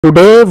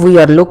Today we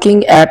are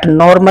looking at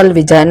Normal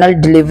Vaginal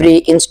Delivery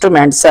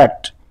Instrument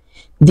Set.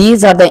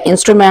 These are the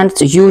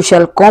instruments you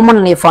shall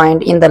commonly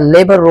find in the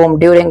labor room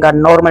during a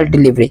normal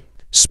delivery.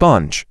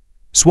 Sponge.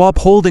 Swab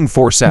holding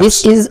forceps.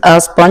 This is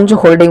a sponge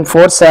holding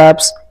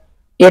forceps.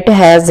 It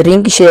has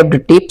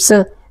ring-shaped tips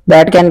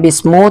that can be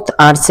smooth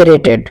or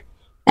serrated,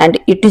 and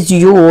it is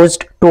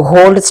used to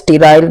hold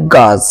sterile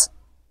gauze.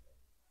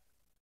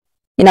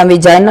 In a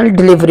vaginal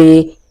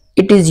delivery,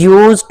 it is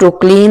used to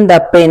clean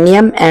the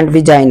perineum and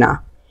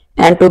vagina,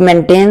 and to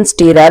maintain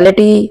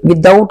sterility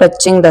without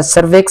touching the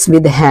cervix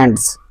with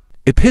hands.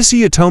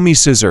 Episiotomy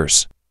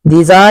scissors.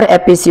 These are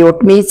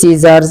episiotomy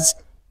scissors.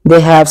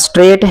 They have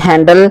straight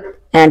handle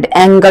and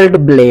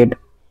angled blade.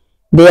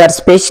 They are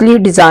specially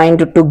designed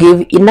to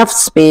give enough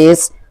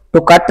space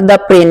to cut the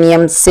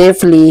perineum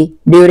safely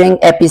during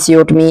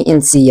episiotomy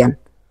incision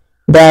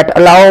that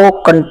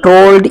allow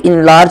controlled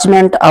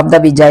enlargement of the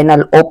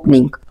vaginal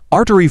opening.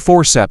 Artery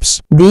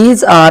forceps.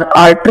 These are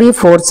artery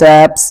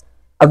forceps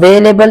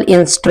available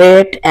in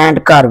straight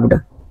and curved.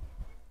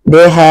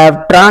 They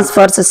have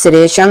transverse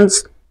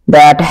serrations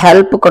that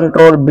help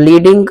control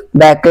bleeding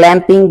by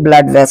clamping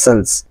blood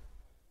vessels.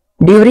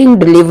 During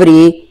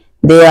delivery,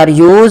 they are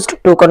used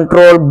to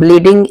control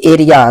bleeding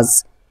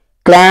areas,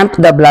 clamp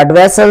the blood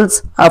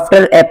vessels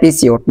after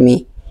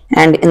episiotomy,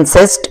 and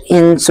assist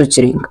in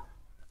suturing.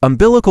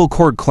 Umbilical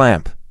cord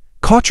clamp.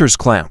 Kocher's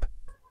clamp.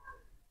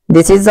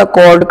 This is a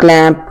cord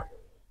clamp.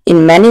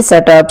 In many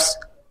setups,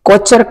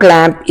 Kocher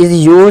clamp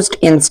is used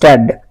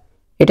instead.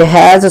 It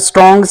has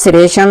strong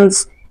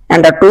serrations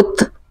and a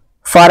tooth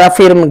for a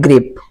firm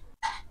grip.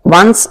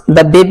 Once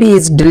the baby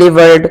is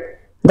delivered,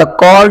 the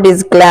cord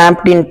is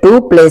clamped in two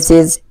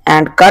places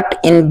and cut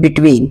in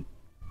between.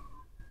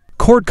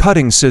 Cord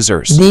cutting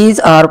scissors. These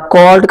are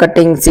cord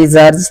cutting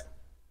scissors.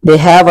 They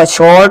have a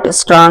short,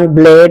 strong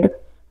blade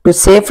to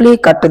safely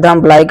cut the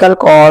umbilical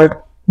cord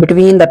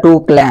between the two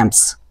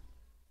clamps.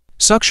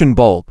 Suction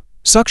bulb.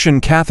 Suction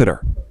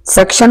catheter.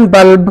 Suction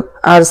bulb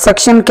or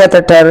suction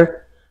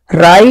catheter.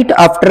 Right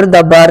after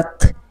the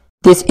birth,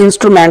 this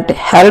instrument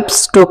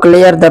helps to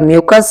clear the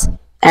mucus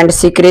and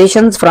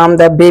secretions from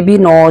the baby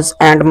nose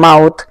and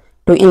mouth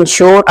to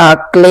ensure a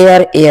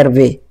clear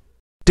airway.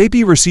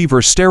 Baby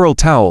receiver sterile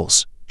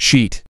towels.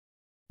 Sheet.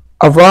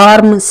 A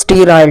warm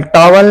sterile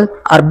towel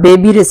or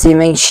baby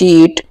receiving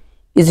sheet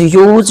is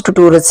used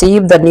to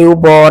receive the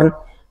newborn,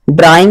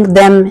 drying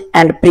them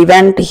and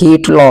prevent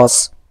heat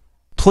loss.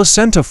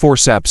 Placenta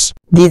forceps.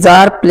 These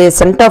are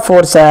placenta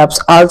forceps,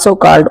 also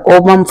called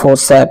ovum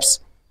forceps.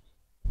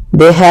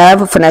 They have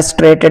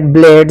fenestrated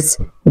blades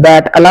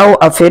that allow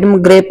a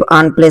firm grip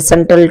on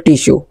placental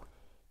tissue.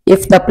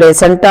 If the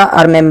placenta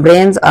or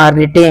membranes are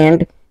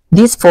retained,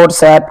 this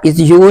forceps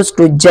is used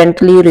to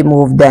gently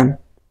remove them.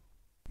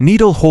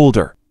 Needle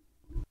holder.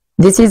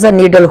 This is a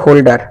needle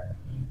holder.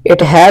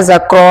 It has a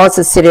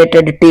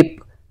cross-serrated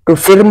tip to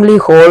firmly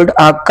hold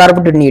a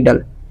curved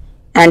needle,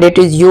 and it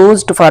is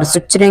used for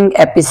suturing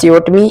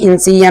episiotomy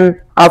incision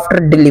after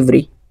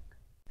delivery.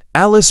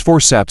 Alice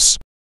forceps.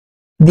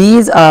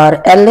 These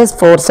are Alice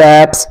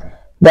forceps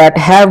that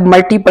have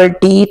multiple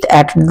teeth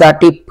at the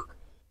tip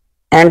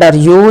and are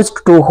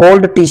used to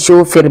hold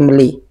tissue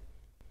firmly.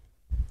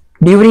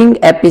 During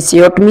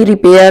episiotomy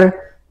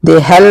repair, they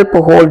help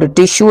hold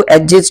tissue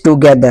edges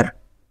together.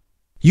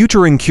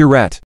 Uterine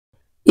curette.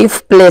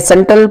 If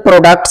placental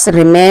products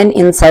remain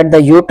inside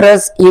the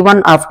uterus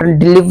even after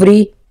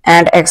delivery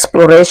and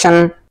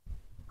exploration,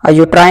 a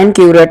uterine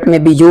curette may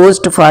be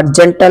used for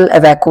gentle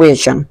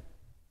evacuation.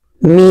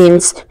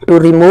 Means to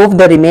remove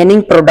the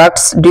remaining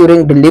products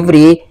during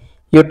delivery,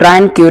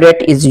 uterine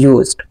curette is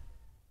used.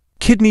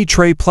 Kidney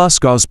tray plus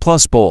gauze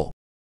plus bowl.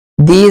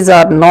 These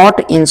are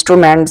not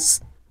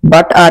instruments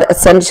but are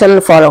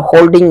essential for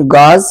holding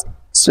gauze,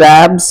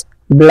 swabs,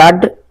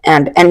 blood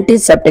and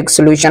antiseptic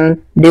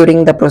solution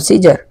during the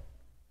procedure.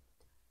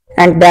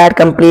 And that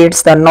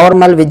completes the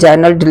Normal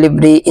Vaginal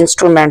Delivery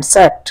Instrument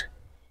Set.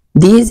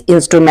 These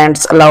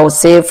instruments allow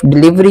safe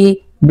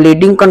delivery,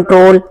 bleeding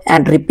control,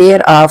 and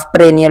repair of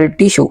perineal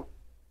tissue.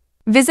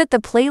 Visit the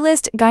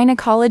playlist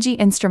Gynecology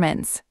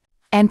Instruments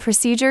and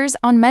Procedures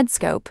on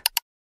Medscope.